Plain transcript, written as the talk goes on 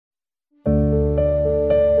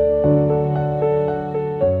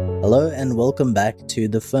Hello and welcome back to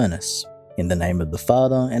The Furnace. In the name of the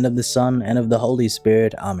Father, and of the Son, and of the Holy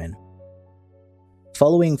Spirit. Amen.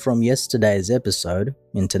 Following from yesterday's episode,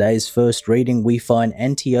 in today's first reading we find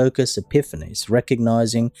Antiochus Epiphanes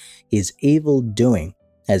recognizing his evil doing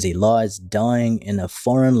as he lies dying in a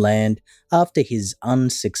foreign land after his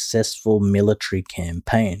unsuccessful military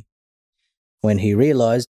campaign. When he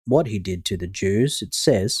realized what he did to the Jews, it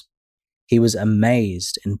says, he was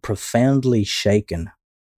amazed and profoundly shaken.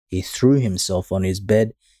 He threw himself on his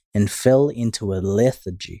bed and fell into a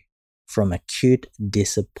lethargy from acute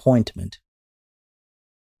disappointment.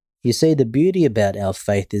 You see, the beauty about our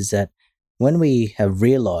faith is that when we have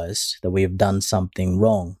realized that we have done something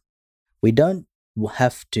wrong, we don't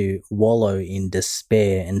have to wallow in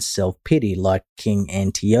despair and self-pity like King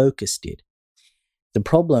Antiochus did. The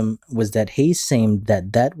problem was that he seemed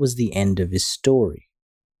that was the end of his story.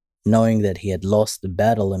 Knowing that he had lost the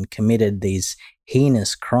battle and committed these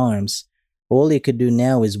heinous crimes, all he could do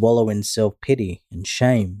now is wallow in self-pity and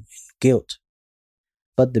shame and guilt.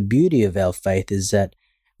 But the beauty of our faith is that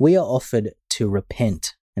we are offered to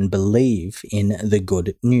repent and believe in the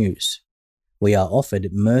good news. We are offered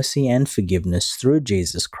mercy and forgiveness through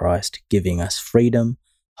Jesus Christ, giving us freedom,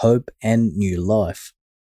 hope, and new life.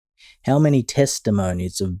 How many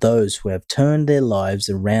testimonies of those who have turned their lives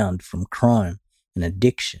around from crime and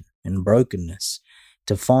addiction and brokenness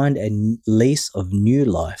to find a lease of new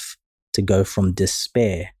life, to go from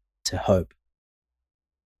despair to hope.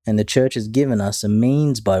 And the church has given us a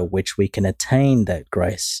means by which we can attain that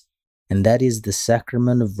grace, and that is the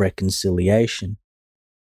sacrament of reconciliation.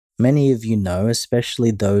 Many of you know,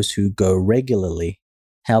 especially those who go regularly,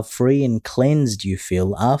 how free and cleansed you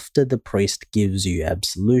feel after the priest gives you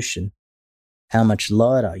absolution. How much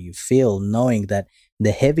lighter you feel knowing that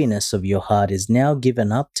the heaviness of your heart is now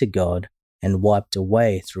given up to God and wiped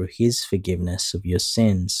away through His forgiveness of your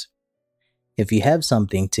sins. If you have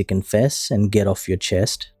something to confess and get off your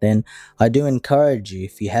chest, then I do encourage you,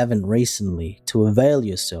 if you haven't recently, to avail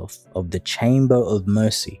yourself of the chamber of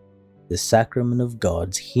mercy, the sacrament of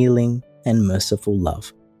God's healing and merciful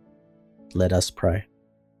love. Let us pray.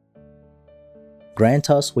 Grant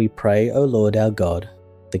us, we pray, O Lord our God,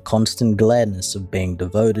 the constant gladness of being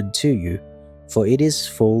devoted to you, for it is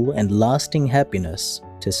full and lasting happiness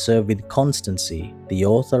to serve with constancy the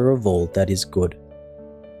author of all that is good.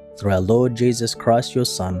 Through our Lord Jesus Christ, your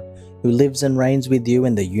Son, who lives and reigns with you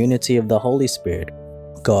in the unity of the Holy Spirit,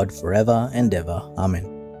 God forever and ever. Amen.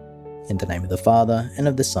 In the name of the Father, and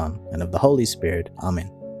of the Son, and of the Holy Spirit. Amen.